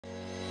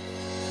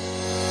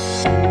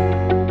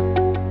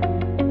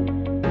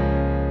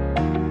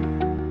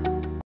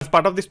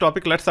part of this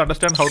topic, let's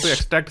understand how to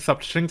extract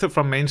substrings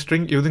from main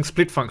string using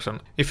split function.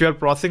 If you are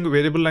processing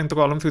variable length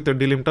columns with a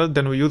delimiter,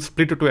 then we use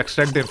split to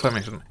extract the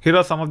information. Here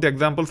are some of the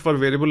examples for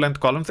variable length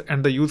columns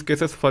and the use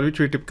cases for which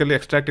we typically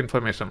extract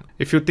information.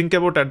 If you think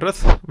about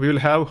address, we will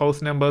have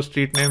house number,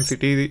 street name,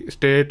 city,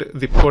 state,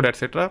 zip code,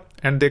 etc.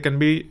 And they can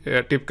be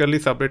typically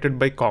separated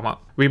by comma.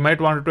 We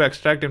might want to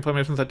extract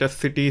information such as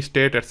city,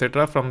 state,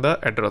 etc. from the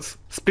address.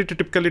 Split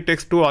typically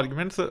takes two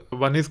arguments.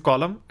 One is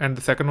column and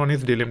the second one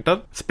is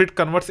delimiter. Split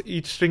converts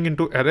each string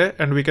into array,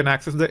 and we can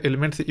access the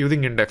elements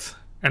using index,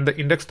 and the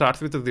index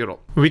starts with 0.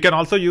 We can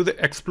also use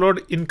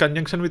explode in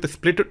conjunction with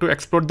split to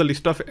explode the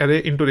list of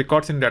array into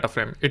records in data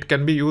frame. It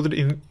can be used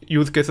in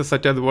use cases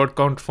such as word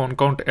count, phone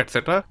count,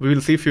 etc. We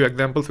will see few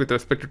examples with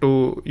respect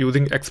to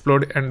using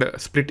explode and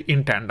split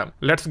in tandem.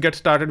 Let's get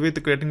started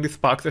with creating the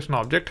Spark session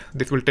object.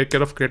 This will take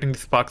care of creating the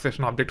Spark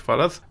session object for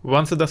us.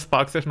 Once the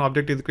Spark session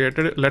object is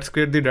created, let's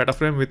create the data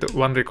frame with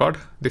one record.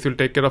 This will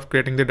take care of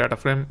creating the data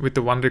frame with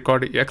one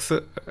record X.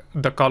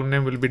 The column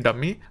name will be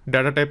dummy.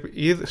 Data type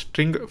is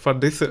string for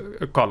this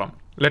column.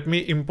 Let me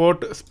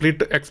import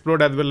split,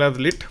 explode as well as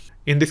lit.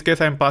 In this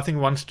case, I am passing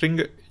one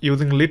string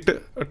using lit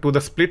to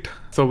the split.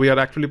 So we are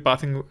actually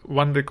passing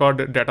one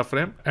record data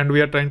frame, and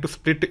we are trying to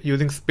split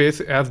using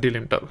space as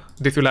delimiter.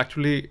 This will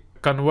actually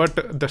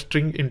convert the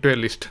string into a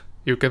list.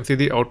 You can see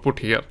the output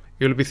here.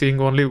 You will be seeing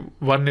only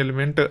one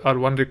element or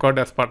one record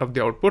as part of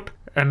the output,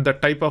 and the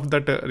type of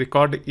that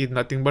record is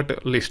nothing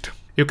but list.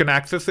 You can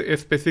access a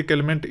specific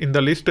element in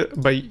the list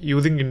by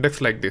using index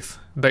like this.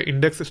 The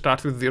index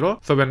starts with 0.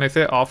 So when I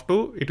say off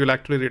to, it will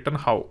actually return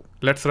how.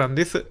 Let's run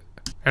this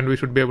and we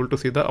should be able to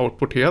see the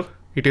output here.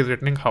 It is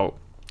returning how.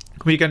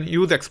 We can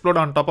use explode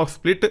on top of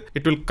split.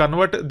 It will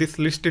convert this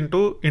list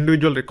into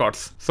individual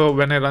records. So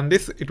when I run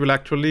this, it will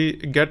actually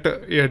get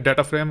a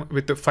data frame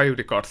with 5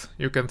 records.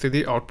 You can see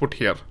the output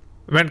here.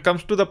 When it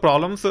comes to the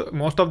problems,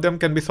 most of them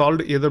can be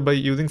solved either by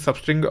using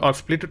substring or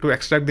split to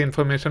extract the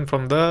information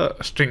from the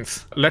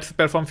strings. Let's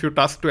perform few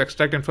tasks to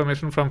extract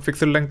information from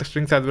fixed length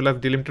strings as well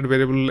as delimited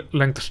variable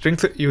length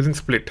strings using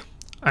split.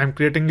 I am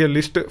creating a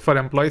list for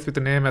employees with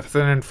name,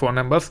 SSN and phone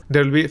numbers.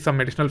 There will be some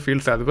additional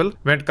fields as well.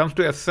 When it comes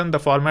to SSN, the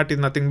format is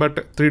nothing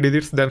but 3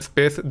 digits, then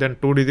space, then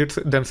 2 digits,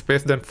 then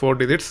space, then 4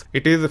 digits.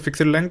 It is a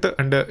fixed length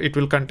and it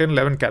will contain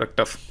 11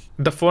 characters.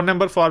 The phone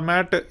number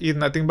format is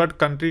nothing but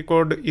country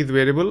code is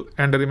variable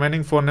and the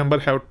remaining phone number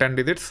have 10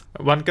 digits.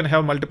 One can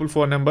have multiple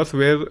phone numbers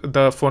where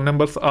the phone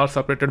numbers are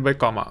separated by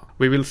comma.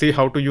 We will see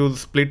how to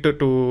use split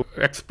to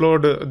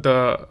explode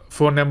the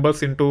phone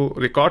numbers into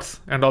records,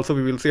 and also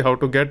we will see how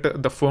to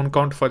get the phone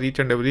count for each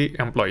and every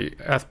employee.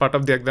 As part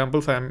of the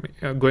examples, I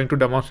am going to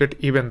demonstrate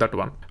even that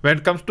one. When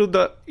it comes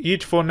to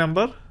each phone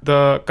number,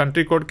 the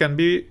country code can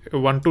be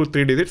 1 to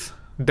 3 digits.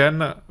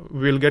 Then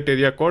we'll get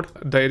area code.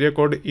 The area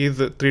code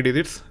is 3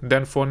 digits.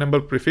 Then phone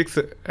number prefix,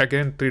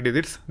 again 3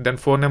 digits. Then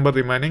phone number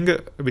remaining,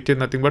 which is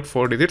nothing but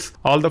 4 digits.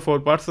 All the 4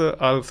 parts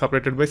are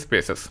separated by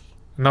spaces.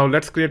 Now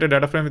let's create a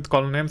data frame with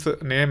column names,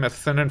 name,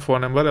 SSN and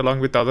phone number along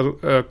with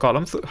other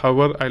columns.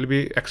 However, I'll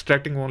be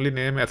extracting only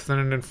name,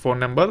 SSN and phone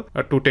number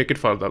to take it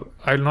further.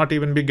 I'll not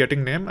even be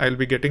getting name. I'll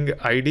be getting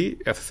ID,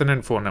 SSN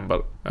and phone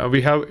number.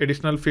 We have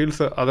additional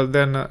fields other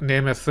than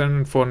name, SSN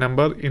and phone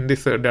number in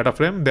this data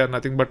frame. They are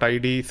nothing but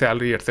ID,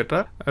 salary,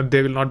 etc.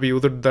 They will not be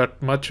used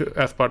that much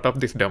as part of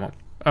this demo.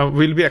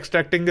 We'll be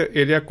extracting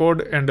area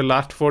code and the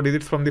last 4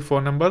 digits from the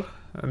phone number.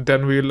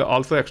 Then we will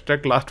also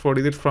extract last 4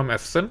 digits from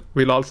SSN.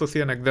 We'll also see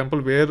an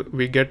example where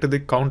we get the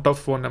count of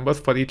phone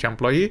numbers for each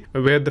employee,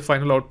 where the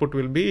final output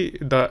will be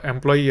the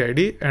employee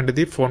ID and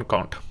the phone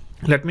count.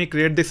 Let me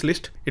create this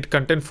list. It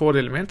contains 4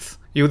 elements.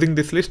 Using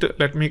this list,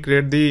 let me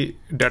create the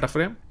data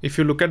frame. If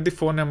you look at the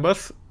phone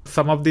numbers,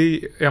 some of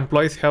the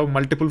employees have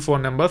multiple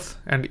phone numbers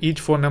and each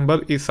phone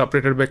number is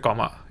separated by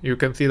comma. You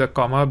can see the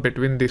comma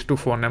between these 2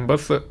 phone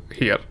numbers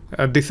here.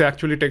 This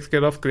actually takes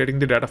care of creating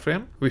the data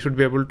frame. We should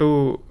be able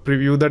to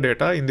preview the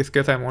data. In this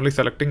case, I'm only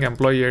selecting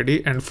employee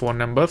ID and phone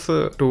numbers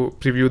to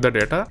preview the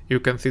data.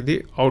 You can see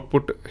the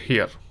output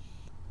here.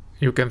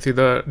 You can see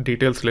the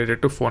details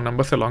related to phone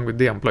numbers along with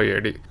the employee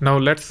ID. Now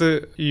let's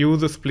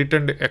use split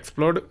and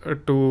explode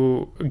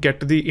to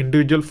get the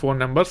individual phone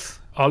numbers.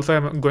 Also,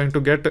 I'm going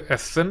to get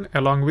SSN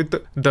along with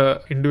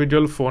the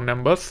individual phone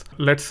numbers.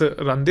 Let's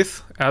run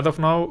this. As of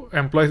now,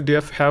 employees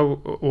DF have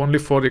only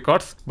 4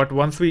 records. But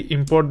once we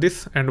import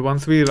this and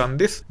once we run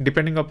this,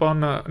 depending upon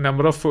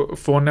number of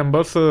phone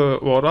numbers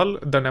overall,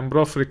 the number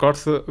of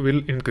records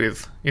will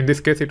increase. In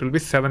this case, it will be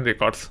 7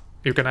 records.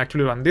 You can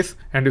actually run this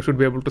and you should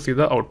be able to see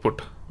the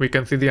output. We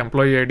can see the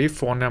employee ID,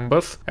 phone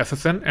numbers,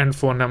 SSN and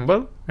phone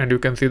number, and you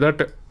can see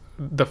that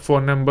the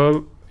phone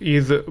number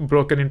is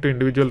broken into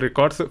individual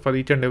records for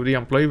each and every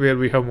employee where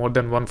we have more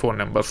than 1 phone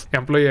numbers.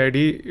 Employee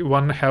ID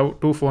 1 have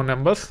 2 phone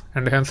numbers,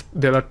 and hence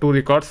there are 2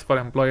 records for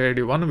employee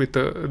ID 1 with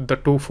the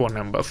 2 phone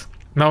numbers.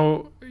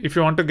 Now if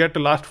you want to get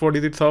the last 4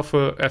 digits of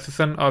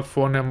SSN or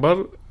phone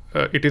number,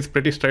 it is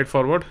pretty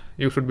straightforward.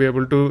 You should be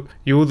able to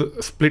use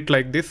split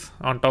like this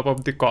on top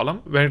of the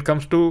column. When it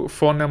comes to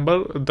phone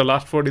number, the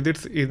last 4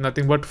 digits is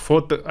nothing but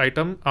fourth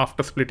item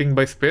after splitting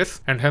by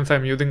space, and hence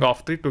I'm using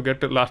 *3 to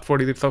get the last 4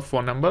 digits of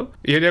phone number.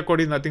 Area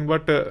code is nothing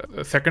but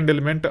second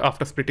element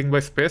after splitting by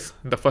space.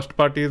 The first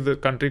part is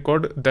country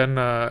code, then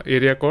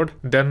area code,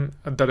 then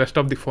the rest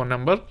of the phone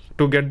number.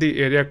 To get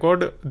the area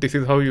code, this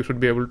is how you should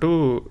be able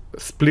to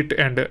split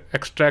and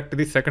extract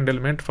the second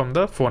element from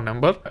the phone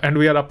number, and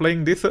we are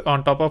applying this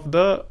on top of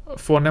the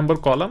phone number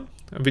column,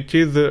 which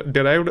is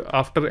derived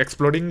after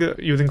exploding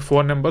using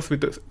phone numbers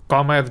with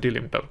comma as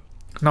delimiter.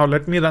 Now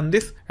let me run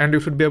this, and you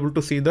should be able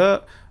to see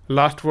the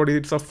last 4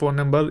 digits of phone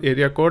number,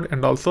 area code,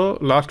 and also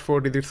last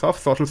 4 digits of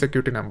social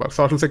security number.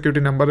 Social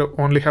security number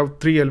only have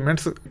 3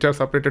 elements which are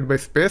separated by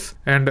space,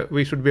 and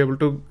we should be able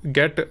to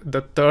get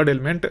the third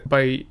element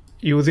by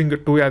using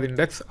 2 as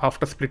index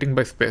after splitting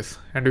by space,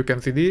 and you can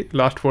see the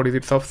last 4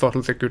 digits of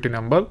social security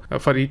number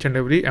for each and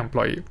every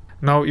employee.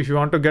 Now if you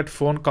want to get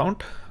phone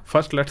count,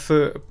 first let's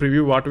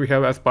preview what we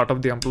have as part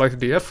of the employees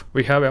DF.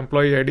 We have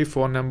employee ID,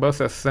 phone numbers,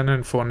 SSN,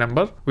 and phone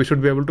number. We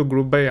should be able to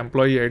group by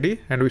employee ID,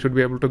 and we should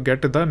be able to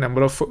get the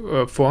number of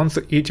phones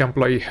each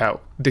employee have.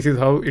 This is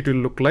how it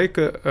will look like.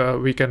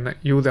 We can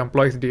use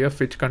employees DF,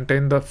 which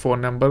contain the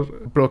phone number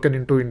broken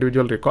into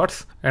individual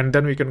records, and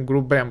then we can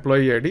group by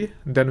employee ID.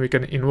 Then we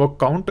can invoke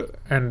count,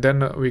 and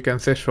then we can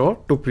say show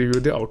to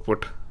preview the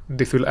output.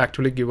 This will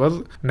actually give us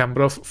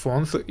number of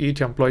phones each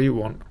employee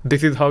own.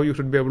 This is how you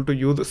should be able to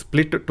use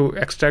split to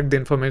extract the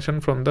information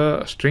from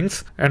the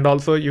strings, and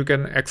also you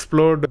can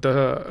explode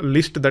the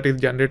list that is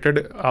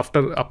generated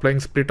after applying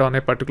split on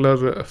a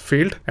particular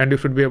field, and you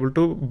should be able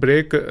to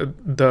break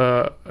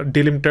the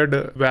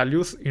delimited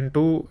values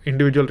into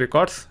individual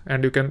records,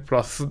 and you can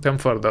process them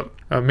further.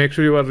 Make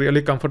sure you are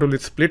really comfortable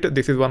with split.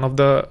 This is one of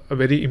the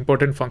very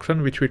important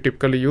function which we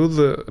typically use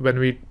when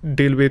we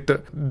deal with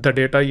the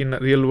data in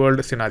real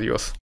world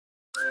scenarios.